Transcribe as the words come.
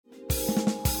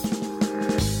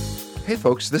Hey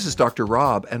folks, this is Dr.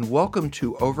 Rob, and welcome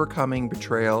to Overcoming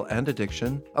Betrayal and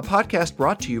Addiction, a podcast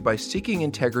brought to you by Seeking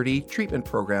Integrity Treatment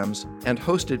Programs and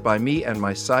hosted by me and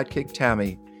my sidekick,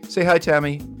 Tammy. Say hi,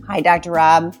 Tammy. Hi, Dr.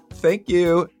 Rob. Thank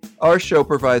you. Our show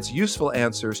provides useful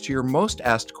answers to your most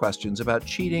asked questions about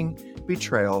cheating,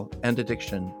 betrayal, and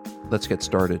addiction. Let's get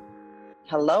started.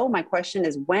 Hello, my question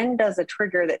is, when does a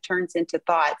trigger that turns into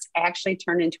thoughts actually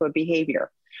turn into a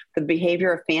behavior? The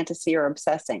behavior of fantasy or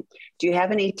obsessing. Do you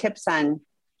have any tips on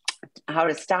how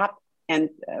to stop? And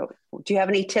do you have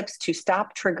any tips to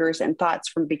stop triggers and thoughts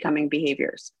from becoming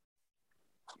behaviors?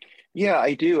 Yeah,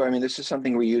 I do. I mean, this is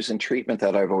something we use in treatment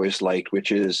that I've always liked,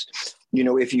 which is,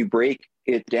 if you break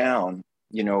it down,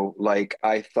 like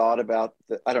I thought about,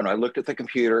 I looked at the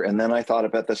computer and then I thought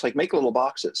about this, like make little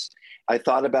boxes. I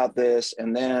thought about this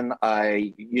and then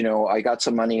I got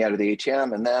some money out of the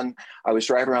ATM and then I was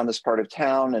driving around this part of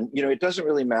town and, it doesn't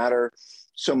really matter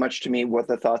so much to me what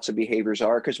the thoughts and behaviors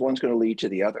are because one's going to lead to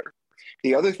the other.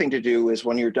 The other thing to do is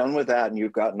when you're done with that and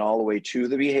you've gotten all the way to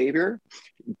the behavior,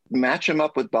 match them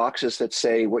up with boxes that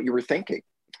say what you were thinking.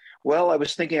 Well, I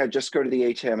was thinking I'd just go to the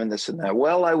ATM and this and that.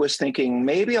 Well, I was thinking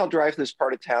maybe I'll drive to this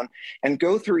part of town and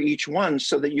go through each one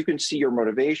so that you can see your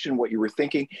motivation, what you were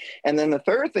thinking. And then the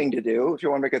third thing to do, if you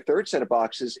want to make a third set of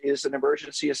boxes, is an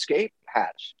emergency escape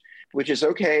hatch, which is,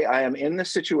 okay, I am in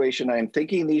this situation. I am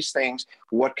thinking these things.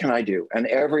 What can I do? And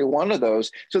every one of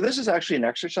those. So this is actually an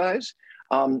exercise.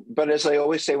 But as I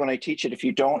always say when I teach it, if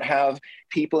you don't have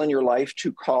people in your life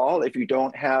to call, if you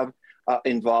don't have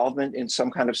involvement in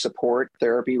some kind of support,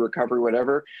 therapy, recovery,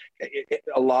 whatever,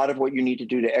 a lot of what you need to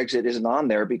do to exit isn't on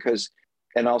there because,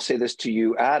 and I'll say this to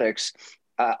you addicts,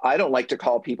 I don't like to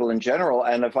call people in general.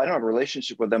 And if I don't have a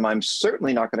relationship with them, I'm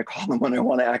certainly not going to call them when I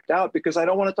want to act out because I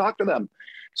don't want to talk to them.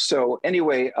 So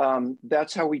anyway,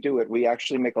 that's how we do it. We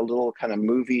actually make a little kind of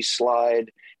movie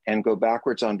slide and go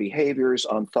backwards on behaviors,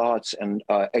 on thoughts, and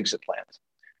exit plans.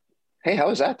 Hey, how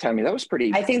was that, Tammy? That was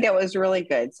pretty. I think that was really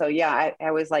good. So yeah, I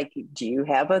was like, do you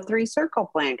have a 3-circle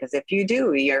plan? Because if you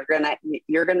do, you're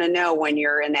gonna know when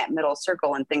you're in that middle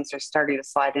circle and things are starting to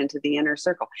slide into the inner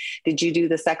circle. Did you do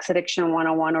the Sex Addiction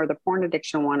 101 or the Porn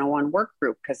Addiction 101 work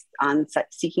group? Because on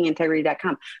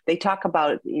seekingintegrity.com, they talk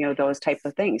about those type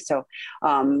of things. So,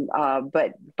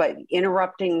 but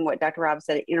interrupting what Dr. Rob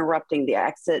said, interrupting the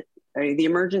exit or the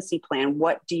emergency plan.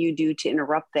 What do you do to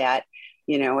interrupt that?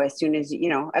 As soon as,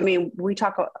 we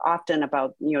talk often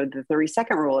about, the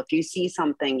 30-second rule. If you see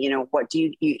something, what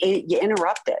do you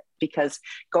interrupt it, because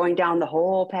going down the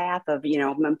whole path of,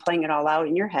 playing it all out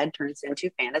in your head turns into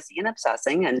fantasy and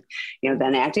obsessing and,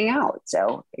 then acting out.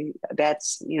 So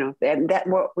that's, that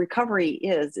what recovery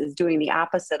is doing the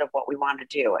opposite of what we want to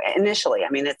do initially. I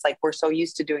mean, it's like, we're so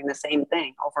used to doing the same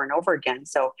thing over and over again.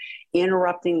 So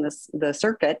interrupting the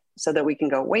circuit so that we can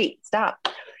go, wait, stop,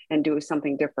 and do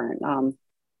something different.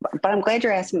 But I'm glad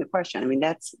you're asking the question. I mean,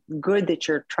 that's good that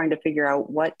you're trying to figure out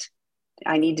what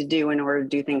I need to do in order to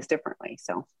do things differently.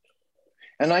 So,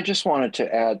 and I just wanted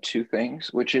to add two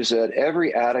things, which is that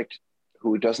every addict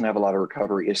who doesn't have a lot of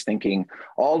recovery is thinking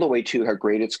all the way to how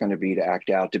great it's going to be to act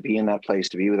out, to be in that place,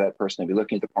 to be with that person, to be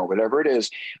looking at the porn, whatever it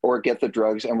is, or get the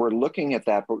drugs. And we're looking at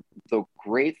that. But the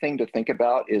great thing to think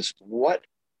about is what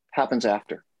happens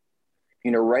after.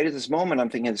 Right at this moment,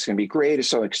 I'm thinking it's going to be great. It's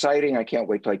so exciting. I can't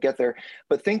wait till I get there.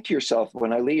 But think to yourself,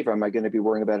 when I leave, am I going to be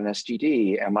worrying about an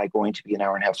STD? Am I going to be an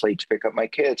hour and a half late to pick up my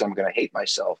kids? I'm going to hate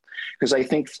myself. Because I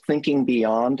think thinking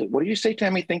beyond, what do you say,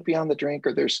 Tammy? Think beyond the drink,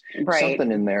 or there's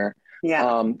something in there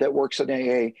that works in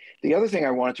AA. The other thing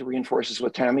I wanted to reinforce is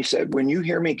what Tammy said. When you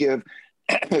hear me give,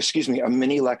 a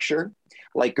mini lecture,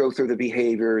 like go through the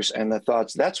behaviors and the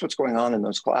thoughts, that's what's going on in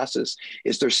those classes,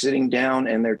 is they're sitting down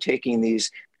and they're taking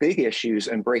these big issues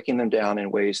and breaking them down in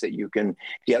ways that you can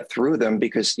get through them,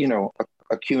 because,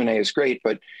 a Q&A is great,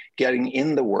 but getting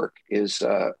in the work is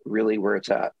really where it's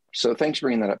at. So thanks for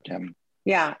bringing that up, Tammy.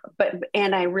 Yeah,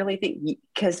 and I really think,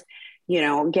 because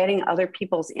getting other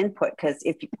people's input, because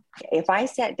if I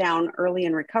sat down early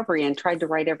in recovery and tried to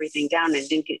write everything down and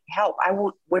didn't get help, I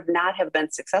would not have been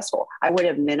successful. I would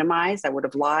have minimized, I would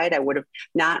have lied, I would have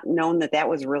not known that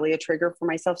was really a trigger for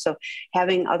myself. So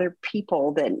having other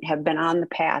people that have been on the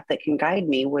path that can guide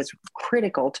me was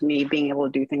critical to me being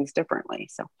able to do things differently.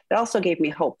 So it also gave me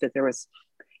hope that there was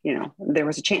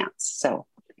a chance. So.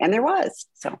 And there was.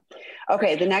 So,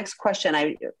 okay, the next question,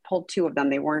 I pulled two of them.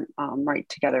 They weren't right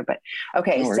together, but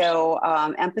okay. No, so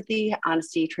empathy,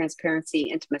 honesty, transparency,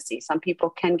 intimacy. Some people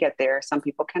can get there. Some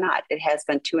people cannot. It has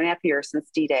been 2.5 years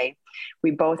since D-Day. We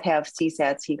both have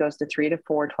CSATs. He goes to 3 to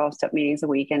 4 12-step meetings a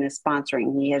week and is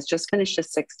sponsoring. He has just finished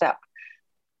his 6th step.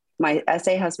 My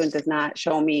SA husband does not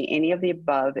show me any of the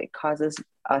above. It causes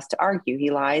us to argue. He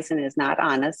lies and is not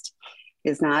honest,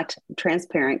 is not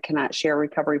transparent, cannot share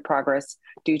recovery progress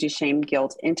due to shame,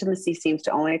 guilt. Intimacy seems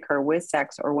to only occur with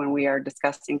sex or when we are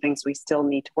discussing things we still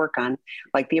need to work on,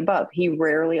 like the above. He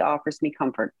rarely offers me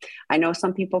comfort. I know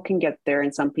some people can get there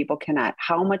and some people cannot.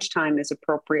 How much time is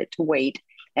appropriate to wait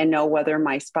and know whether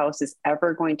my spouse is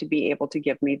ever going to be able to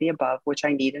give me the above, which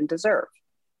I need and deserve?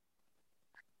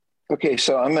 Okay,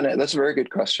 so that's a very good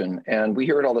question. And we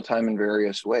hear it all the time in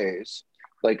various ways.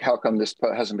 Like, how come this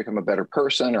hasn't become a better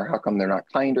person, or how come they're not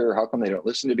kinder, or how come they don't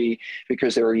listen to me?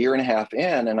 Because they're a year and a half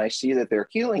in and I see that they're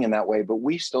healing in that way, but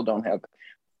we still don't have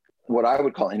what I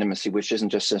would call intimacy, which isn't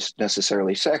just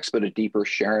necessarily sex, but a deeper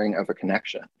sharing of a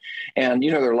connection. And,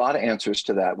 there are a lot of answers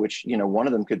to that, which, one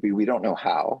of them could be, we don't know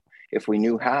how. If we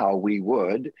knew how, we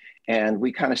would. And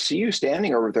we kind of see you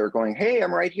standing over there going, hey,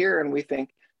 I'm right here. And we think,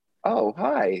 oh,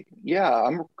 hi. Yeah,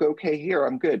 I'm okay here.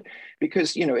 I'm good.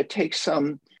 Because, it takes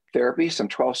some therapy, some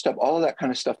 12-step, all of that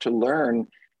kind of stuff to learn.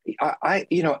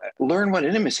 Learn what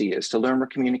intimacy is, to learn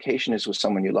what communication is with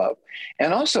someone you love.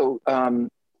 And also, I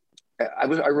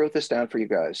wrote this down for you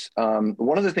guys.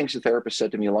 One of the things the therapist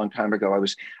said to me a long time ago,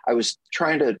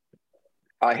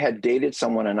 I had dated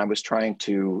someone and I was trying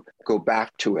to go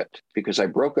back to it because I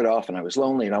broke it off and I was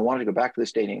lonely and I wanted to go back to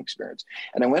this dating experience.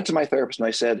 And I went to my therapist and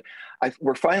I said,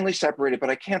 we're finally separated,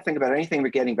 but I can't think about anything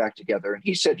but getting back together. And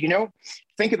he said,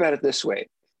 think about it this way.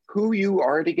 Who you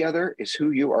are together is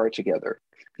who you are together.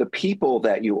 The people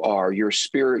that you are, your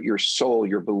spirit, your soul,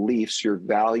 your beliefs, your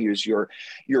values, your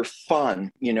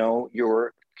fun, how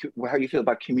you feel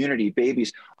about community,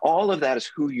 babies, all of that is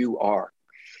who you are.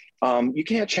 You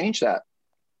can't change that.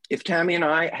 If Tammy and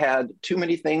I had too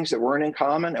many things that weren't in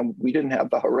common and we didn't have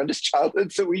the horrendous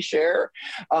childhoods that we share,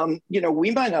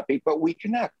 we might not be, but we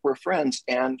connect, we're friends.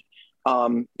 And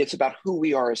it's about who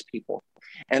we are as people.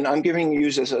 And I'm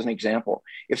use this as an example.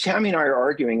 If Tammy and I are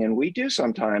arguing, and we do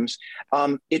sometimes,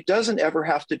 it doesn't ever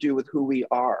have to do with who we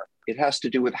are. It has to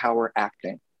do with how we're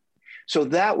acting. So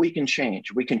that we can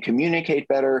change. We can communicate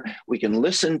better. We can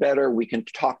listen better. We can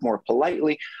talk more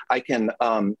politely. I can,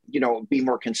 be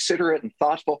more considerate and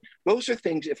thoughtful. Those are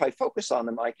things, if I focus on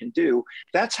them, I can do.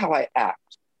 That's how I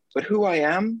act. But who I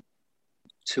am,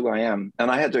 it's who I am. And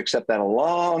I had to accept that a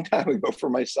long time ago for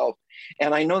myself.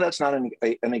 And I know that's not an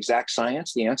exact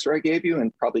science, the answer I gave you,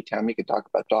 and probably Tammy could talk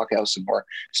about Doghouse and more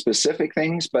specific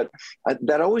things, but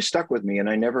that always stuck with me and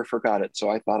I never forgot it. So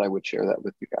I thought I would share that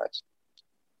with you guys.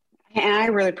 And I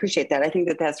really appreciate that. I think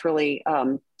that that's really,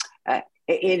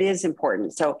 it is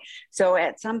important. So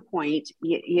at some point,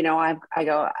 I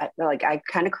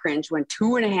kind of cringe when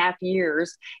 2.5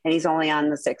 years and he's only on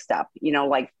the 6th step,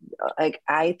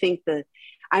 I think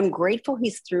I'm grateful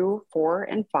he's through 4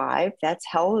 and 5. That's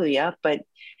hallelujah. But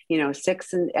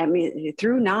 6 and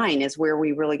through 9 is where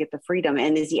we really get the freedom.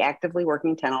 And is he actively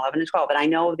working 10, 11, and 12? And I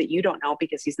know that you don't know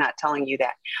because he's not telling you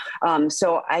that.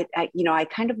 So I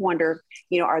kind of wonder,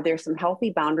 are there some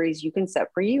healthy boundaries you can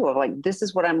set for you of like, this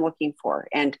is what I'm looking for.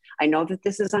 And I know that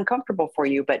this is uncomfortable for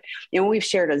you, but we've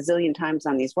shared a zillion times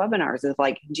on these webinars is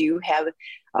like, do you have,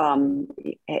 can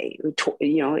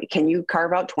you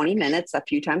carve out 20 minutes a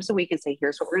few times a week and say,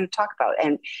 here's what we're going to talk about.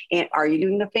 And are you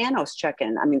doing the Thanos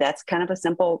check-in? I mean, that's kind of a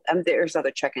simple, there's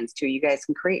other check-ins too. You guys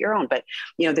can create your own, but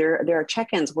there are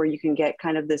check-ins where you can get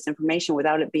kind of this information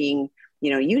without it being,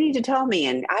 you need to tell me.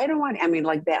 And I don't want,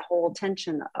 like that whole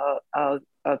tension of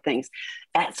things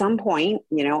at some point,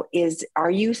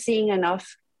 are you seeing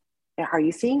enough? Are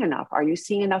you seeing enough? Are you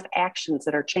seeing enough actions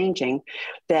that are changing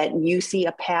that you see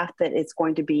a path that it's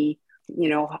going to be,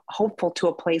 hopeful to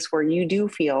a place where you do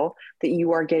feel that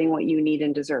you are getting what you need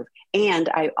and deserve? And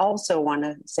I also want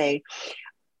to say,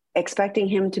 expecting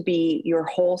him to be your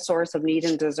whole source of need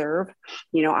and deserve.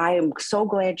 I am so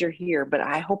glad you're here, but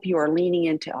I hope you are leaning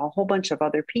into a whole bunch of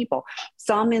other people,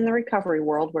 some in the recovery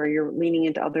world where you're leaning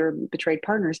into other betrayed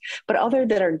partners, but other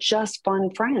that are just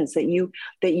fun friends that you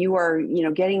are,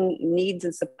 getting needs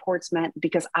and supports met,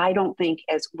 because I don't think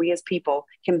we as people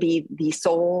can be the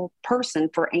sole person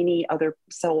for any other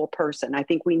sole person. I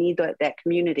think we need that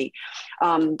community.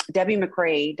 Debbie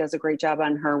McRae does a great job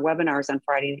on her webinars on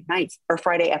Friday nights or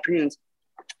Friday afternoons.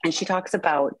 And she talks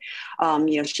about,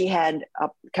 she had a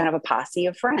kind of a posse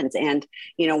of friends. And,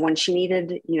 when she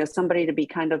needed, somebody to be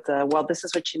kind of this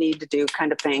is what you need to do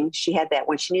kind of thing. She had that.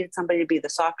 When she needed somebody to be the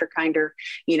softer, kinder,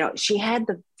 she had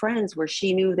the friends where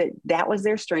she knew that was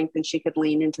their strength and she could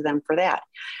lean into them for that.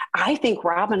 I think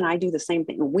Rob and I do the same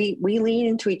thing. We lean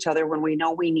into each other when we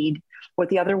know we need what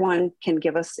the other one can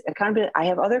give us. I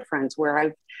have other friends where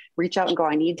I reach out and go,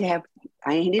 I need to have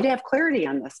I need to have clarity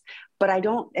on this, but I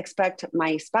don't expect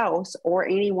my spouse or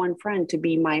any one friend to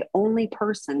be my only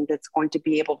person that's going to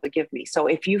be able to give me. So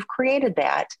if you've created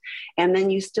that, and then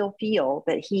you still feel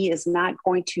that he is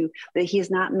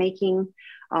not making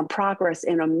progress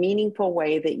in a meaningful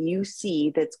way that you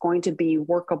see that's going to be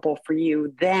workable for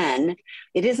you, then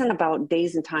it isn't about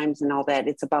days and times and all that.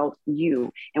 It's about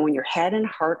you. And when your head and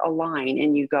heart align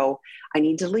and you go, I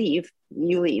need to leave,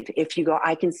 you leave. If you go,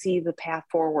 I can see the path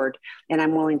forward and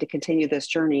I'm willing to continue this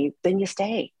journey, then you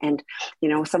stay. And,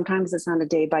 sometimes it's on a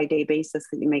day-by-day basis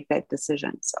that you make that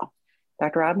decision. So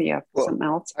Dr. Rob, you have something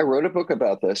else? I wrote a book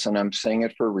about this, and I'm saying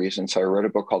it for a reason. So I wrote a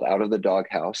book called Out of the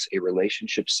Doghouse, a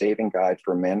relationship saving guide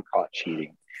for men caught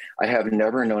cheating. I have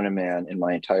never known a man in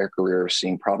my entire career,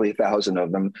 seen probably 1,000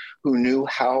 of them, who knew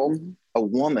how a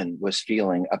woman was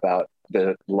feeling about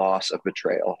the loss of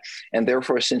betrayal. And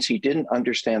therefore, since he didn't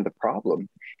understand the problem,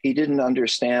 he didn't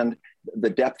understand the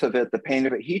depth of it, the pain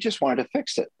of it. He just wanted to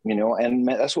fix it, and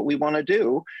that's what we want to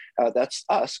do. That's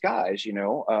us guys,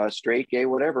 straight, gay,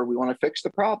 whatever. We want to fix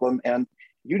the problem, and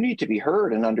you need to be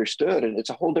heard and understood. And it's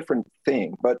a whole different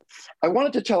thing. But I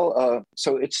wanted to tell,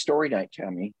 so it's story night,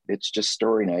 Tammy. It's just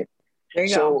story night. There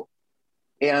you go.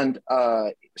 And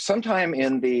sometime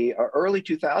in the early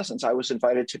 2000s, I was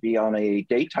invited to be on a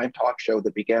daytime talk show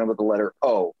that began with the letter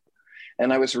O.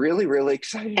 And I was really, really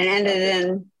excited. And ended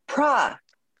in Pra.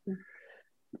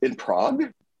 In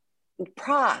Prague?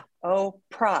 Pra. Oh,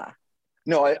 Pra.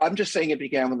 No, I'm just saying it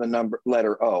began with the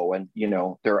letter O, and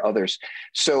there are others.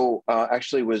 So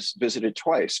actually was visited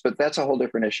twice, but that's a whole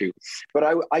different issue.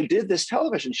 But I did this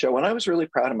television show, and I was really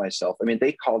proud of myself. I mean,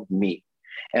 they called me,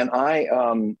 and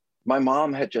my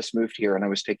mom had just moved here, and I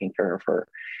was taking care of her.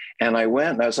 And I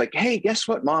went, and I was like, "Hey, guess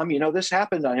what, Mom? This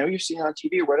happened. I know you've seen it on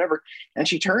TV or whatever." And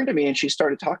she turned to me and she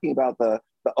started talking about the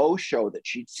O show that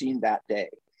she'd seen that day.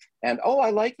 And, "Oh, I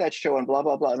like that show," and blah,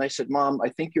 blah, blah. And I said, "Mom, I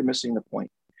think you're missing the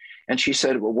point." And she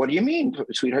said, "Well, what do you mean,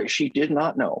 sweetheart?" She did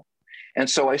not know. And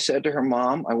so I said to her,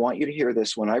 "Mom, I want you to hear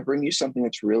this. When I bring you something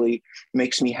that's really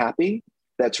makes me happy,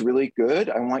 that's really good,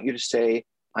 I want you to say,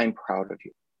 'I'm proud of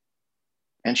you.'"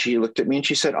 And she looked at me and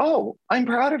she said, "Oh, I'm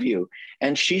proud of you."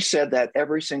 And she said that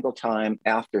every single time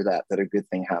after that a good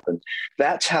thing happened.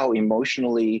 That's how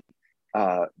emotionally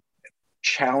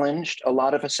challenged a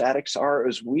lot of us addicts are,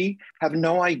 is we have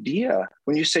no idea.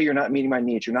 When you say you're not meeting my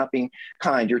needs, you're not being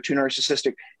kind, you're too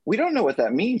narcissistic, we don't know what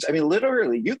that means. I mean,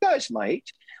 literally, you guys might,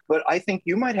 but I think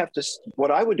you might have to, what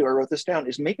I would do, I wrote this down,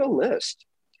 is make a list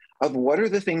of what are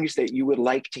the things that you would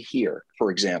like to hear,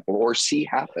 for example, or see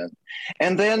happen,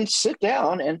 and then sit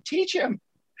down and teach him.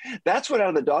 That's what Out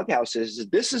of the Doghouse is.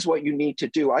 This is what you need to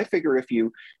do. I figure if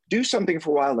you do something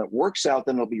for a while and it works out,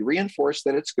 then it'll be reinforced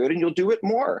that it's good and you'll do it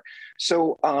more.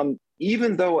 So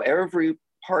even though every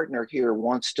partner here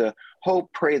wants to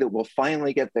hope, pray that we'll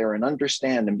finally get there and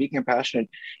understand and be compassionate,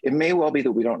 it may well be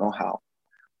that we don't know how.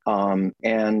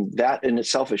 And that in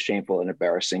itself is shameful and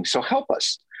embarrassing. So help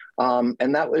us.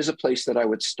 And that is a place that I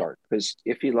would start, because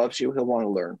if he loves you, he'll want to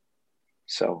learn.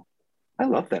 So I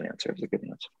love that answer. It was a good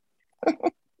answer.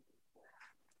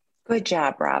 Good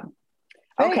job, Rob.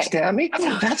 Thanks, Okay. Tammy.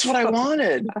 That's what I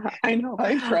wanted. I know.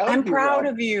 I'm proud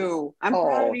of you. I'm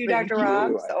proud of you, Dr.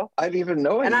 Rob. So I didn't even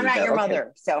know. And I'm not your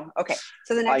mother. So, okay.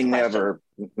 So the next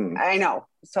question. I know.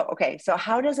 So, okay. So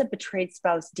how does a betrayed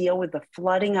spouse deal with the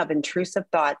flooding of intrusive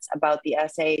thoughts about the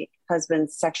SA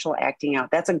husband's sexual acting out?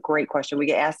 That's a great question. We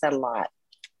get asked that a lot.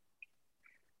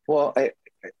 Well,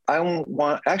 I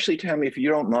want, actually, Tammy, if you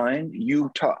don't mind,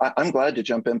 I'm glad to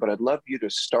jump in, but I'd love you to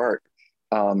start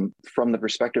from the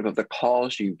perspective of the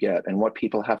calls you get and what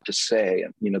people have to say,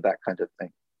 and that kind of thing.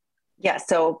 Yeah,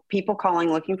 so people calling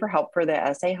looking for help for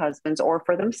the SA husbands or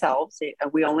for themselves.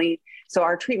 So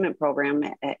our treatment program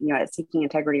at Seeking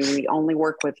Integrity, we only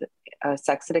work with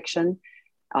sex addiction,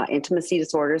 intimacy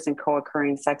disorders, and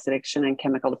co-occurring sex addiction and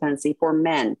chemical dependency for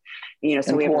men. So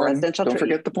and we have residential. Don't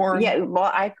forget the porn. Yeah,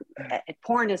 well,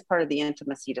 porn is part of the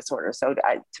intimacy disorder. So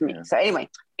to me, so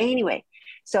anyway.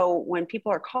 So when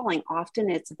people are calling,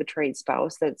 often it's a betrayed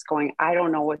spouse that's going, I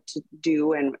don't know what to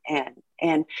do. And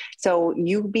so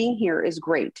you being here is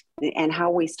great. And how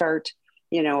we start,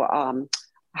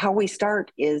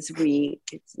 is we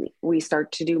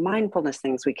start to do mindfulness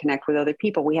things. We connect with other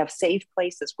people. We have safe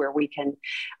places where we can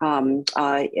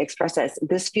express this.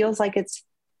 This feels like it's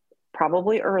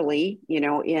probably early,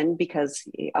 because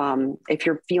if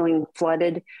you're feeling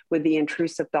flooded with the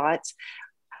intrusive thoughts.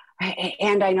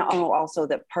 And I know also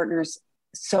that partners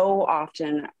so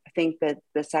often think that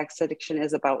the sex addiction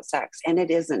is about sex, and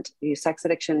it isn't. Sex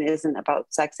addiction isn't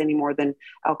about sex any more than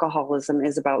alcoholism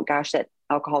is about, gosh, that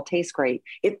alcohol tastes great.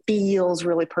 It feels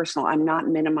really personal. I'm not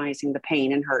minimizing the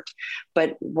pain and hurt,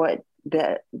 but what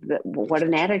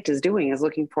an addict is doing is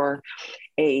looking for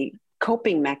a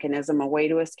coping mechanism, a way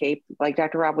to escape. Like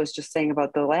Dr. Rob was just saying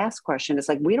about the last question, it's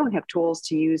like we don't have tools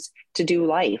to use to do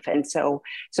life. And so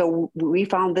we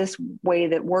found this way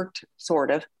that worked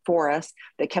sort of for us,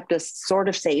 that kept us sort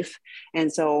of safe.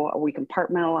 And so we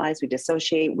compartmentalize, we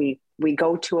dissociate, we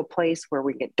go to a place where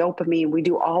we get dopamine, we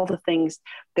do all the things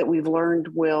that we've learned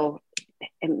will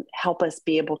help us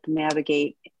be able to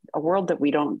navigate a world that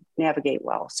we don't navigate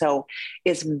well. So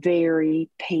it's very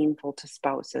painful to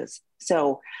spouses.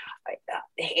 So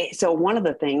one of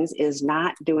the things is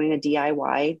not doing a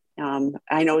DIY.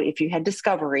 I know if you had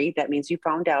discovery, that means you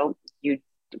found out, you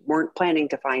weren't planning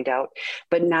to find out,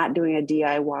 but not doing a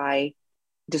DIY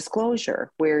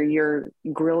disclosure where you're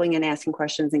grilling and asking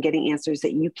questions and getting answers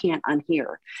that you can't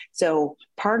unhear. So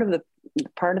part of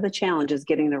the challenge is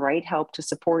getting the right help to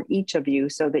support each of you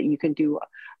so that you can do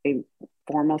a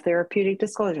formal therapeutic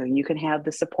disclosure. You can have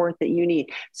the support that you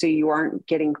need so you aren't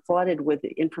getting flooded with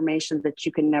information that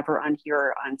you can never unhear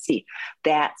or unsee.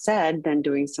 That said, then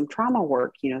doing some trauma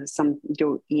work, some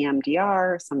do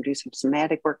EMDR, some do some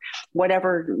somatic work,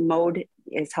 whatever mode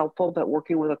is helpful, but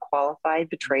working with a qualified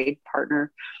betrayed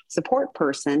partner support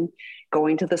person,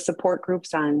 going to the support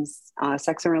groups on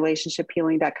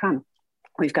sexandrelationshiphealing.com.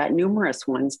 We've got numerous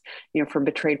ones, for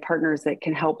betrayed partners that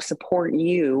can help support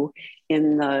you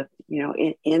in the,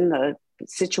 in the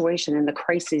situation, in the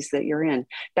crises that you're in.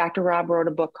 Dr. Rob wrote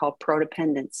a book called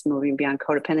Prodependence, Moving Beyond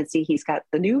Codependency. He's got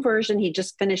the new version. He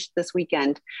just finished this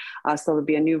weekend. So there'll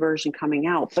be a new version coming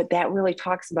out. But that really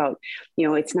talks about,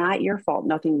 it's not your fault.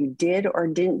 Nothing you did or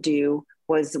didn't do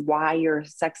was why your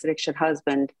sex addiction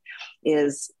husband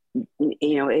is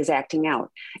acting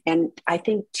out. And I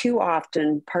think too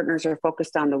often partners are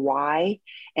focused on the why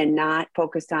and not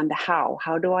focused on the how.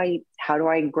 How do I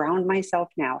ground myself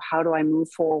now? How do I move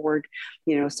forward,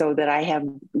 so that I have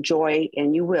joy,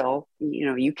 and you will,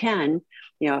 you can,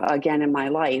 again in my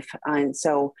life. And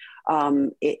so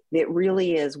it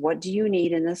really is, what do you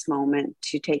need in this moment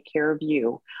to take care of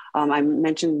you? I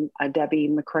mentioned Debbie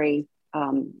McRae,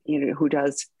 who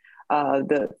does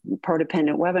the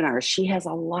Prodependent webinars. She has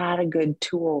a lot of good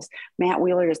tools. Matt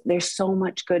Wheeler, there's so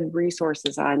much good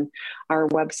resources on our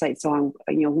website. So I'm,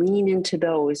 lean into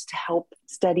those to help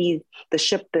steady the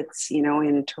ship that's,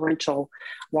 in torrential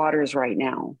waters right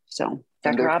now. So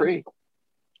Dr. Rob? Free.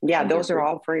 Yeah, those are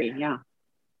all free. Yeah.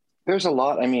 There's a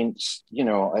lot. I mean,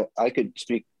 I could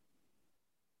speak.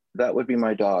 That would be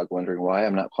my dog wondering why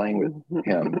I'm not playing with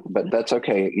him, but that's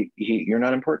okay. You're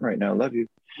not important right now. I love you.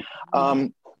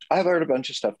 I've wrote a bunch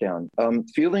of stuff down.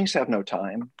 Feelings have no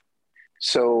time.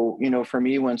 So, for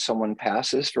me, when someone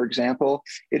passes, for example,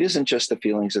 it isn't just the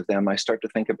feelings of them. I start to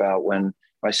think about when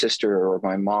my sister or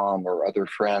my mom or other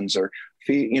friends and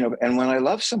when I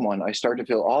love someone, I start to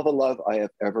feel all the love I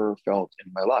have ever felt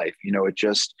in my life.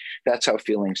 That's how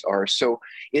feelings are. So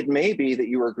it may be that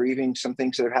you are grieving some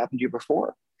things that have happened to you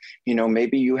before.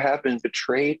 Maybe you have been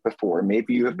betrayed before.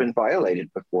 Maybe you have been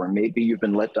violated before. Maybe you've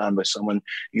been let down by someone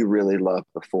you really loved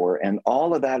before. And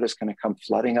all of that is going to come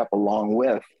flooding up along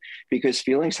with, because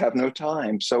feelings have no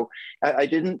time. So I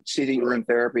didn't see that you were in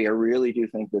therapy. I really do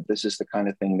think that this is the kind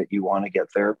of thing that you want to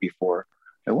get therapy for.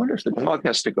 I wonder if the dog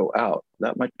has to go out.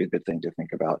 That might be a good thing to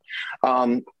think about.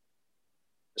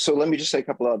 So let me just say a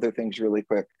couple of other things really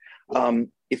quick.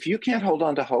 If you can't hold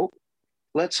on to hope,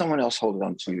 let someone else hold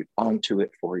onto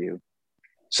it for you.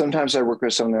 Sometimes I work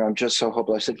with someone there, I'm just so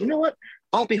hopeless. I said, you know what?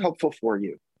 I'll be hopeful for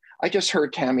you. I just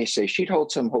heard Tammy say she'd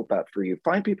hold some hope out for you.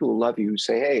 Find people who love you, who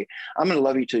say, hey, I'm going to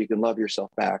love you till you can love yourself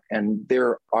back. And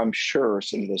there, I'm sure, are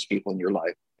some of those people in your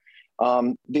life.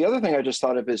 The other thing I just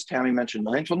thought of is Tammy mentioned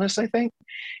mindfulness, I think.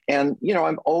 And,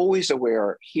 I'm always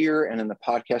aware here and in the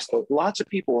podcast that lots of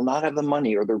people will not have the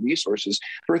money or the resources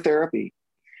for therapy.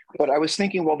 But I was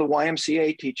thinking, well, the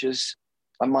YMCA teaches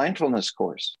a mindfulness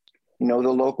course. The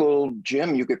local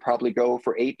gym, you could probably go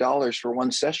for $8 for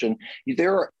one session.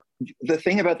 The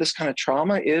thing about this kind of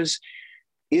trauma is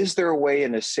there a way,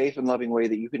 in a safe and loving way,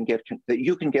 that you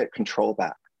can get control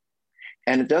back?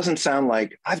 And it doesn't sound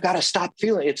like I've got to stop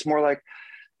feeling. It's more like,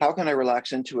 how can I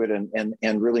relax into it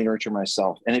and really nurture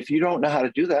myself? And if you don't know how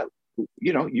to do that,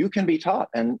 you can be taught.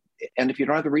 And if you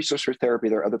don't have the resource for therapy,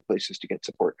 there are other places to get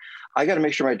support. I got to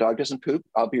make sure my dog doesn't poop.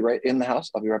 I'll be right in the house.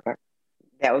 I'll be right back.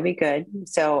 That would be good.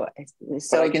 So, But I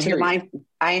so can to hear you. mind,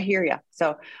 I hear you.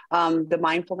 So, the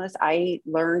mindfulness I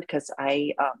learned because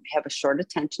I have a short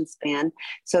attention span.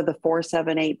 So the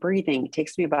 4-7-8 breathing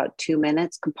takes me about 2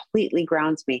 minutes, completely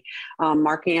grounds me.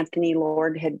 Mark Anthony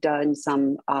Lord had done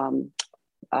some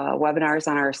webinars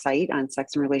on our site on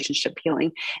sex and relationship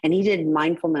healing, and he did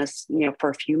mindfulness, for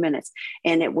a few minutes,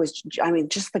 and it was, I mean,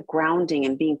 just the grounding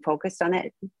and being focused on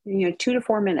it, 2 to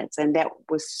 4 minutes, and that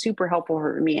was super helpful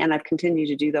for me. And I've continued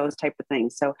to do those type of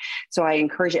things. So I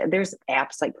encourage it. There's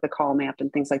apps like the Calm app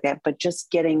and things like that, but just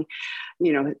getting,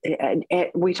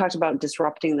 we talked about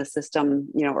disrupting the system,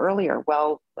 earlier.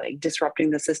 Well, like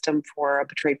disrupting the system for a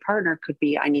betrayed partner could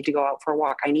be, I need to go out for a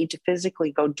walk. I need to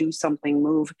physically go do something,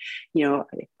 move,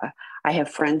 I have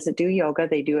friends that do yoga.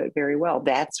 They do it very well.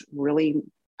 That's really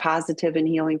positive and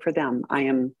healing for them. I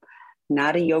am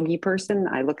not a yogi person.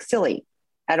 I look silly.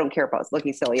 I don't care about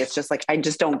looking silly. It's just like, I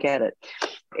just don't get it.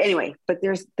 Anyway, but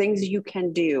there's things you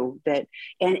can do that,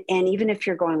 and even if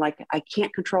you're going like, I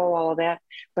can't control all of that,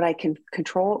 but I can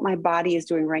control what my body is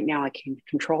doing right now. I can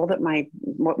control what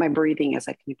my breathing is.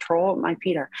 I can control what my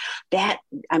feet are. That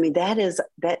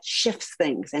shifts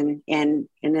things and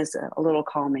is a little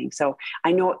calming. So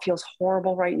I know it feels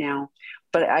horrible right now,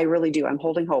 but I really do. I'm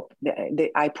holding hope.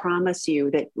 I promise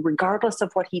you that regardless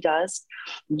of what he does,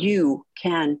 you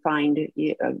can find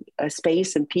a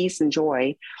space and peace and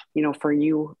joy, for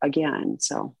you again.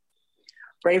 So,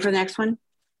 ready for the next one?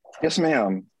 Yes,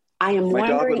 ma'am. I am My dog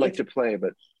would wondering like to play,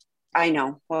 but I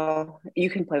know. Well, you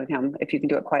can play with him if you can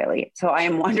do it quietly. So I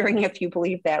am wondering if you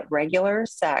believe that regular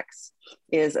sex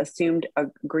is assumed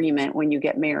agreement when you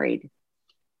get married.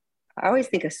 I always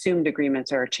think assumed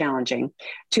agreements are challenging.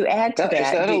 To add to that,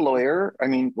 is that a lawyer? I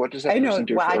mean, what does that I know. person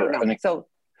do Well, for I don't know. So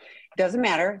it doesn't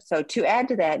matter. So to add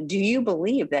to that, do you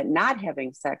believe that not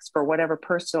having sex for whatever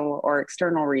personal or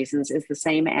external reasons is the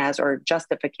same as or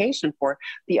justification for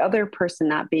the other person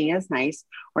not being as nice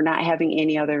or not having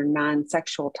any other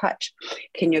non-sexual touch?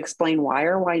 Can you explain why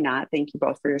or why not? Thank you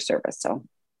both for your service. So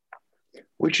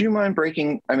would you mind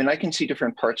breaking? I mean, I can see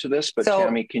different parts of this, but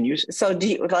Tammy, can you? So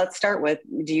let's start with,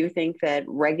 do you think that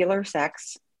regular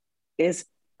sex is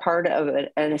part of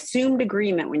an assumed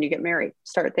agreement when you get married?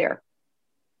 Start there.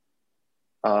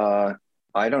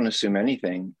 I don't assume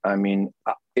anything. I mean,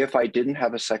 if I didn't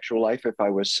have a sexual life, if I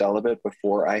was celibate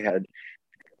before I had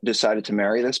decided to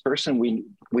marry this person, we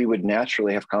would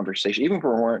naturally have conversation.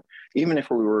 Even if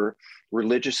we were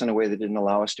religious in a way that didn't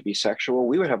allow us to be sexual,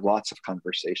 we would have lots of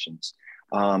conversations.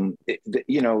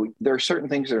 There are certain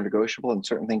things that are negotiable and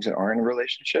certain things that aren't in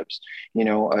relationships. Do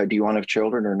you want to have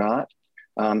children or not?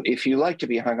 If you like to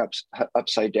be hung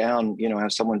upside down,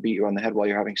 have someone beat you on the head while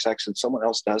you're having sex and someone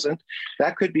else doesn't,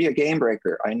 that could be a game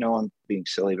breaker. I know I'm being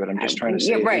silly, but I'm just trying to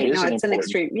say, right. It is it's an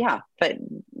extreme. Yeah, but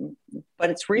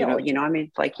it's real. I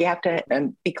mean, like you have to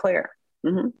be clear.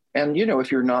 Mm-hmm. And,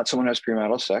 if you're not someone who has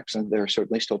premarital sex, and there are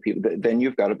certainly still people, then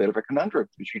you've got a bit of a conundrum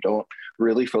which you don't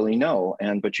really fully know.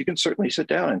 But you can certainly sit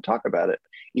down and talk about it,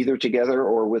 either together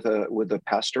or with a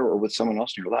pastor or with someone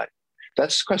else in your life.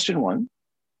 That's question one.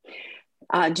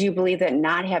 Do you believe that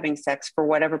not having sex for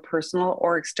whatever personal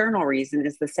or external reason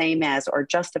is the same as or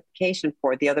justification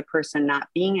for the other person not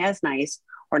being as nice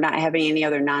or not having any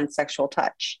other non-sexual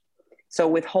touch? So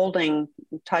withholding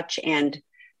touch and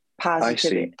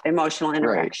positive emotional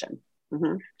interaction. Right.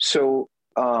 Mm-hmm. So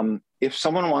if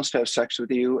someone wants to have sex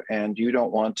with you and you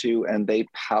don't want to, and they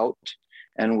pout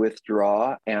and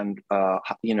withdraw and,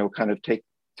 kind of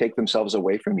take themselves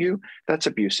away from you, that's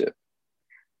abusive.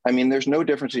 I mean, there's no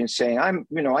difference in saying, I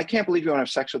can't believe you want to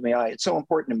have sex with me. It's so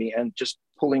important to me, and just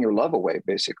pulling your love away,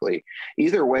 basically.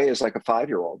 Either way is like a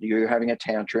 5-year-old. You're having a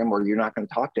tantrum or you're not going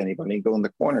to talk to anybody and go in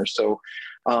the corner. So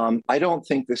I don't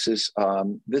think this is,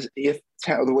 if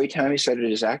the way Tammy said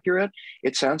it is accurate,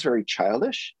 it sounds very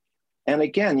childish. And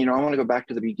again, I want to go back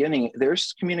to the beginning.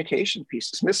 There's communication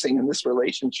pieces missing in this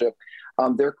relationship.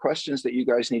 There are questions that you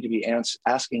guys need to be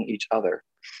asking each other.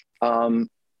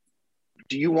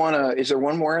 Do you want to, is there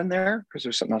one more in there? Because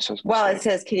there's something else. It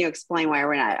says, can you explain why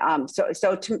we're not?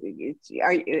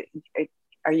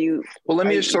 Are you, well, let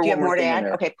me just throw one more thing in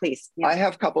there. Okay, please. Yeah. I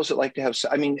have couples that like to have,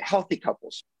 healthy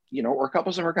couples, or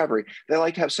couples in recovery. They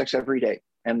like to have sex every day,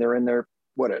 and they're in their,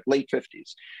 late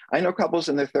 50s. I know couples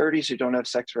in their 30s who don't have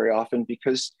sex very often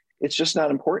because it's just not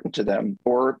important to them,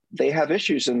 or they have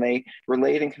issues and they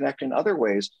relate and connect in other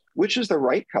ways. Which is the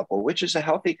right couple? Which is a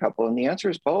healthy couple? And the answer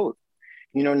is both.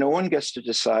 No one gets to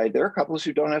decide. There are couples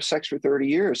who don't have sex for 30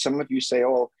 years. Some of you say,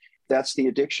 oh, that's the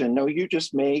addiction. No, you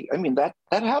just may. I mean, that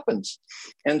happens.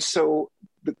 And so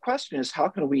the question is, how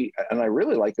can we, and I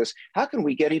really like this, how can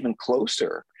we get even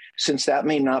closer since that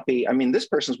may not be, I mean, this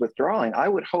person's withdrawing, I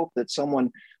would hope that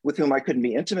someone with whom I couldn't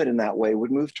be intimate in that way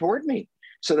would move toward me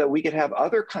so that we could have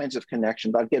other kinds of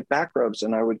connections. I'd get back rubs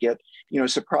and I would get,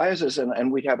 surprises,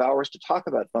 and we'd have hours to talk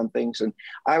about fun things. And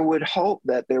I would hope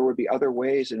that there would be other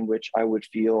ways in which I would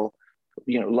feel,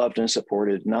 loved and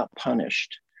supported, not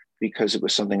punished because it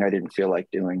was something I didn't feel like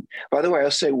doing. By the way, I'll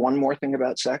say one more thing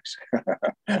about sex,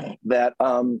 that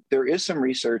there is some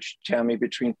research, Tammy,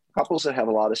 between couples that have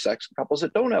a lot of sex and couples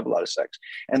that don't have a lot of sex.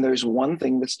 And there's one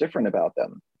thing that's different about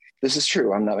them. This is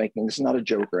true. This is not a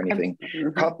joke or anything.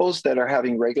 Mm-hmm. Couples that are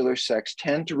having regular sex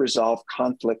tend to resolve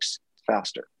conflicts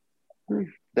faster. Mm.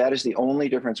 That is the only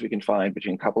difference we can find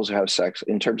between couples who have sex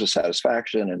in terms of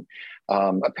satisfaction.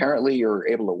 And apparently you're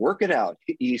able to work it out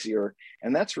easier.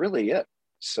 And that's really it.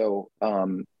 So,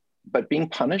 but being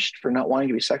punished for not wanting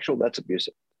to be sexual, that's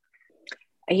abusive.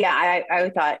 Yeah, I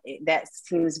thought that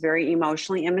seems very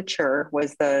emotionally immature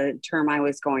was the term I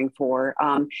was going for.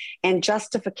 And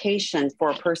justification for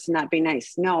a person not being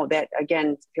nice. No, that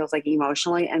again feels like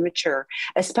emotionally immature,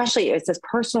 especially if it's this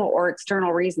personal or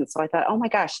external reason. So I thought, oh my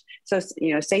gosh. So,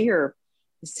 say you're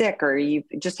sick or you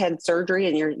just had surgery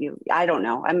and I don't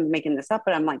know, I'm making this up,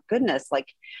 but I'm like, goodness, like,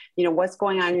 what's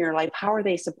going on in your life? How are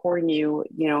they supporting you,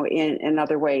 in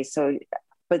other ways? So,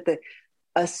 but the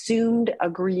assumed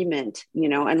agreement,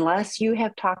 unless you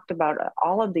have talked about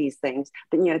all of these things,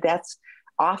 then, that's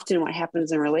often what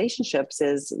happens in relationships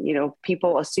is,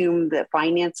 people assume that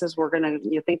finances, we're going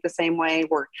to think the same way,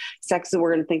 sex,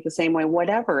 we're going to think the same way,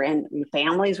 whatever. And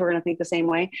families, we're going to think the same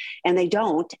way, and they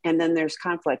don't. And then there's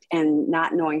conflict, and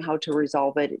not knowing how to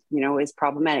resolve it, is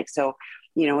problematic. So,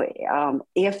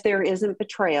 if there isn't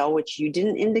betrayal, which you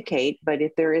didn't indicate, but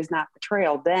if there is not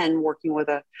betrayal, then working with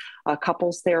a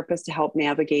couples therapist to help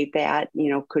navigate that,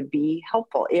 could be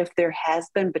helpful. If there has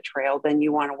been betrayal, then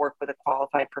you want to work with a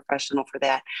qualified professional for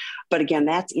that. But again,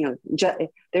 that's,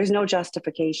 there's no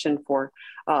justification for,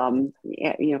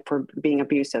 for being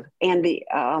abusive. And the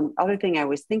other thing I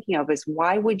was thinking of is,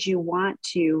 why would you want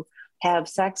to have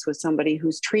sex with somebody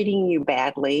who's treating you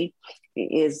badly,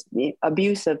 is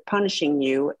abusive, punishing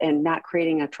you, and not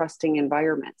creating a trusting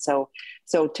environment? So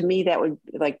to me, that would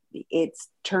it's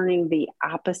turning the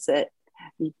opposite.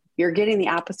 You're getting the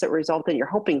opposite result that you're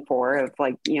hoping for of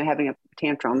having a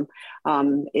tantrum,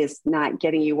 is not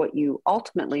getting you what you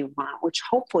ultimately want, which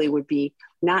hopefully would be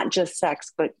not just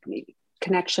sex, but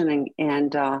connection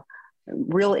and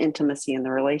real intimacy in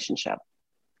the relationship.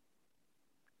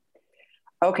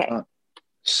 Okay.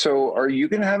 So are you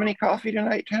going to have any coffee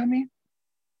tonight, Tammy?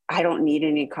 I don't need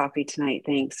any coffee tonight,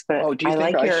 thanks. But do you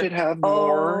think I should have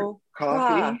more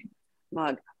coffee?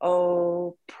 Mug.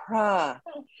 Oprah.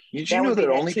 Did you know that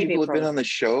only people who've been on the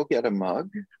show get a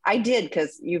mug? I did,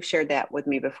 because you've shared that with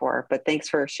me before, but thanks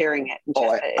for sharing it.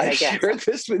 I shared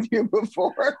this with you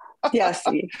before. Yes.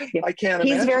 Yeah. I can't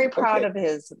imagine. He's very proud of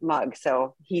his mug.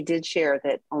 So he did share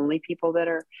that only people that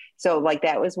are,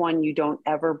 that was one you don't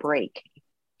ever break.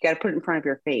 You got to put it in front of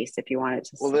your face if you want it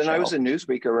to. Well, then I was a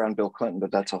Newsweek around Bill Clinton,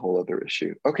 but that's a whole other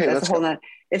issue. Okay,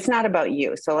 it's not about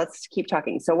you. So let's keep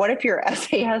talking. So what if your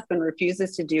SA husband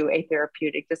refuses to do a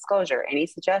therapeutic disclosure? Any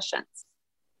suggestions?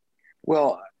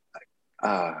 Well,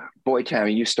 boy,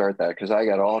 Tammy, you start that, because I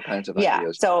got all kinds of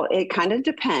ideas. So it kind of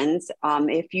depends.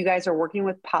 If you guys are working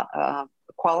with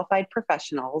qualified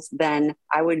professionals, then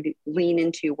I would lean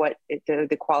into what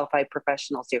the qualified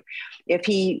professionals do.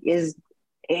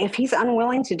 If he's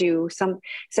unwilling to do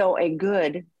a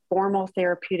good formal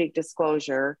therapeutic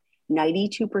disclosure,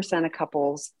 92% of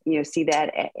couples, see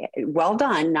that well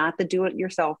done, not the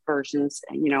do-it-yourself versions,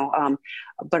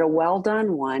 but a well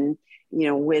done one,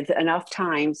 with enough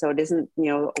time. So it isn't,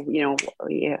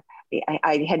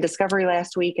 I had discovery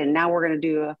last week, and now we're going to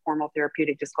do a formal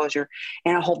therapeutic disclosure,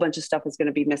 and a whole bunch of stuff is going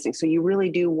to be missing. So you really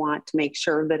do want to make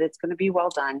sure that it's going to be well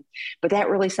done, but that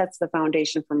really sets the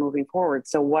foundation for moving forward.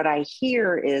 So what I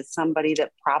hear is somebody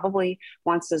that probably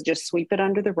wants to just sweep it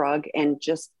under the rug and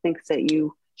just thinks that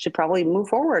you should probably move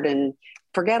forward and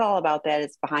forget all about that.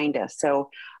 It's behind us. So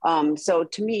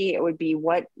to me, it would be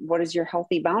what is your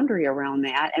healthy boundary around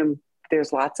that? And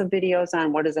there's lots of videos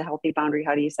on what is a healthy boundary,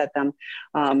 how do you set them.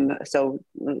 So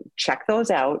check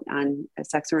those out on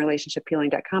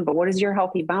sexandrelationshiphealing.com. But what is your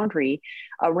healthy boundary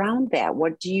around that?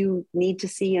 What do you need to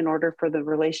see in order for the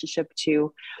relationship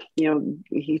to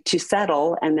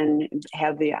settle and then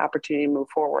have the opportunity to move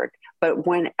forward? But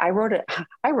when I wrote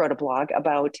a blog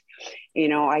about,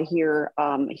 I hear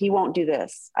he won't do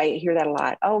this. I hear that a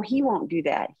lot. Oh, he won't do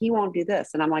that. He won't do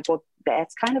this. And I'm like, well,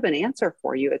 that's kind of an answer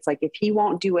for you. It's like, if he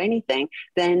won't do anything,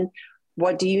 then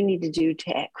What do you need to do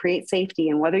to create safety?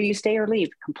 And whether you stay or leave,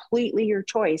 completely your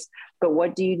choice. But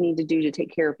what do you need to do to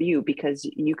take care of you? Because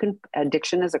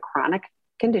addiction is a chronic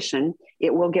condition.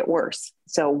 It will get worse.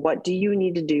 So what do you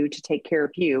need to do to take care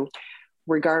of you,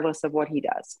 regardless of what he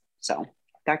does? So,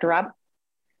 Dr. Rob?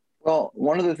 Well,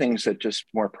 one of the things that just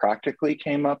more practically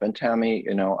came up, and Tammy,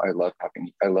 I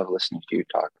love listening to you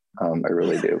talk. I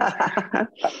really do.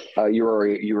 You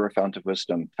were a fount of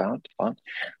wisdom.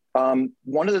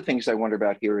 One of the things I wonder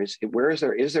about here is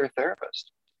is there a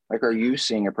therapist? Like, are you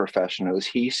seeing a professional? Is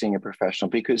he seeing a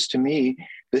professional? Because to me,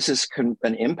 this is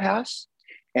an impasse,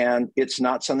 and it's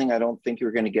not something I don't think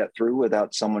you're going to get through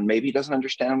without someone maybe doesn't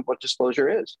understand what disclosure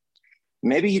is.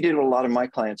 Maybe he did what a lot of my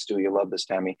clients do. You love this,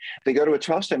 Tammy. They go to a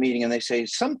 12-step meeting and they say,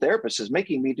 some therapist is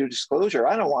making me do disclosure.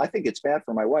 I think it's bad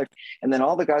for my wife. And then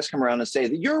all the guys come around and say,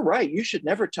 you're right. You should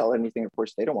never tell anything. Of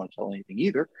course, they don't want to tell anything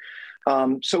either.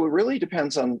 So it really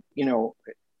depends on,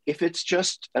 if it's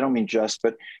just, I don't mean just,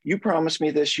 but you promised me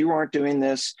this, you aren't doing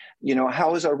this,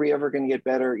 how are we ever going to get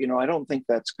better? I don't think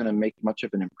that's going to make much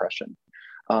of an impression.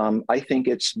 I think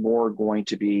it's more going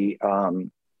to be,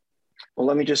 well,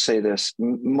 let me just say this.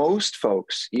 Most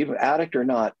folks, even addict or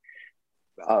not,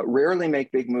 rarely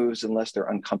make big moves unless they're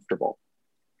uncomfortable.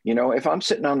 If I'm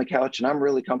sitting on the couch and I'm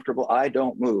really comfortable, I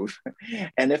don't move.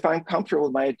 And if I'm comfortable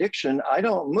with my addiction, I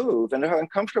don't move. And if I'm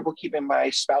comfortable keeping my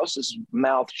spouse's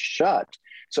mouth shut,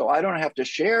 so I don't have to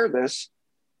share this,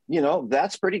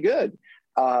 that's pretty good.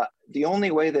 The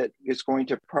only way that is going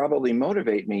to probably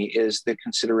motivate me is the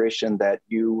consideration that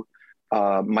you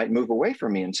might move away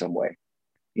from me in some way.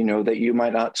 That you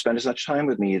might not spend as much time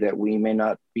with me, that we may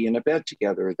not be in a bed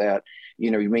together, that,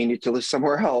 you may need to live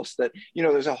somewhere else, that,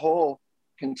 there's a whole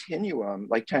continuum,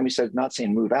 like Tammy said, not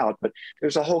saying move out, but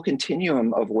there's a whole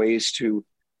continuum of ways to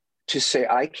say,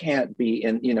 I can't be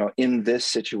in this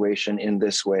situation in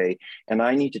this way, and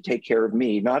I need to take care of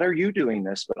me. Not are you doing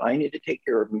this, but I need to take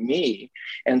care of me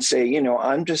and say,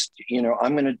 I'm just,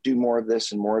 I'm going to do more of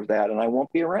this and more of that, and I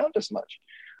won't be around as much.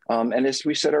 And as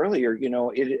we said earlier,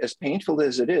 as painful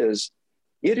as it is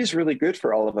really good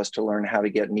for all of us to learn how to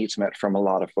get needs met from a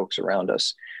lot of folks around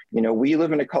us. We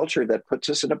live in a culture that puts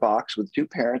us in a box with 2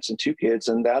 parents and 2 kids,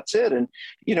 and that's it. And,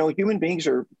 human beings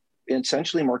are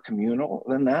essentially more communal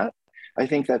than that. I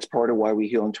think that's part of why we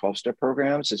heal in 12-step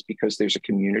programs, is because there's a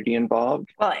community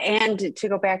involved. Well, and to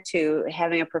go back to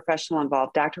having a professional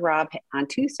involved, Dr. Rob on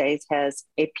Tuesdays has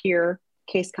a peer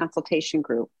case consultation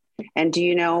group. And do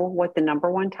you know what the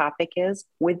number one topic is?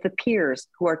 With the peers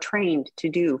who are trained to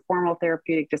do formal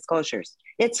therapeutic disclosures.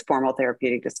 It's formal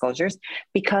therapeutic disclosures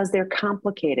because they're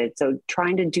complicated. So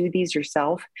trying to do these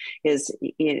yourself is,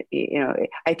 I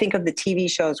think of the TV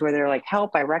shows where they're like,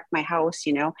 help, I wrecked my house,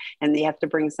 and they have to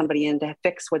bring somebody in to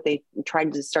fix what they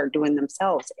tried to start doing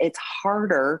themselves. It's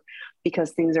harder because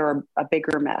things are a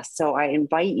bigger mess. So I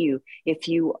invite you, if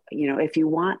you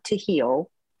want to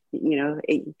heal,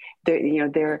 nobody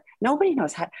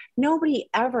knows how, nobody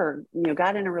ever,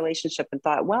 got in a relationship and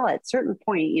thought, well, at a certain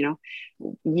point,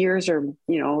 years or,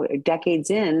 decades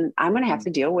in, I'm going to have to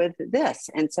deal with this.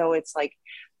 And so it's like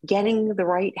getting the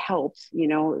right help,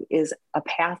 is a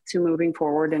path to moving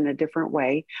forward in a different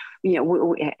way. We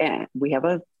have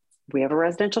a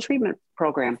residential treatment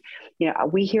program.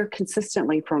 We hear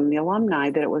consistently from the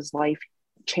alumni that it was life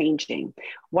changing.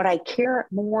 What I care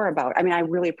more about, I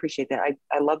really appreciate that.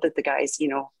 I love that the guys,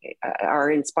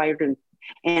 are inspired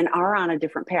and are on a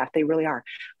different path. They really are.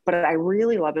 But I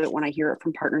really love it when I hear it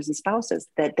from partners and spouses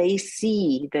that they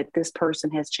see that this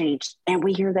person has changed. And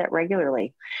we hear that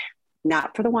regularly.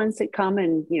 Not for the ones that come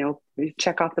and,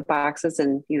 check off the boxes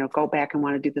and, go back and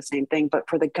want to do the same thing, but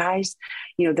for the guys,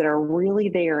 that are really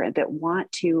there and that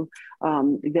want to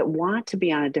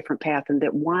be on a different path and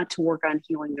that want to work on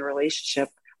healing the relationship.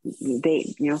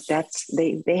 They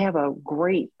have a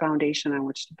great foundation on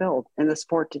which to build and the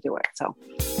support to do it. So.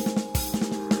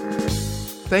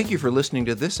 Thank you for listening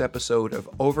to this episode of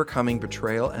Overcoming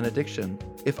Betrayal and Addiction.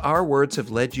 If our words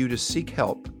have led you to seek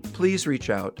help, please reach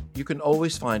out. You can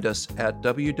always find us at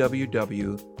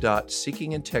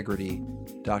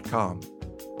www.seekingintegrity.com.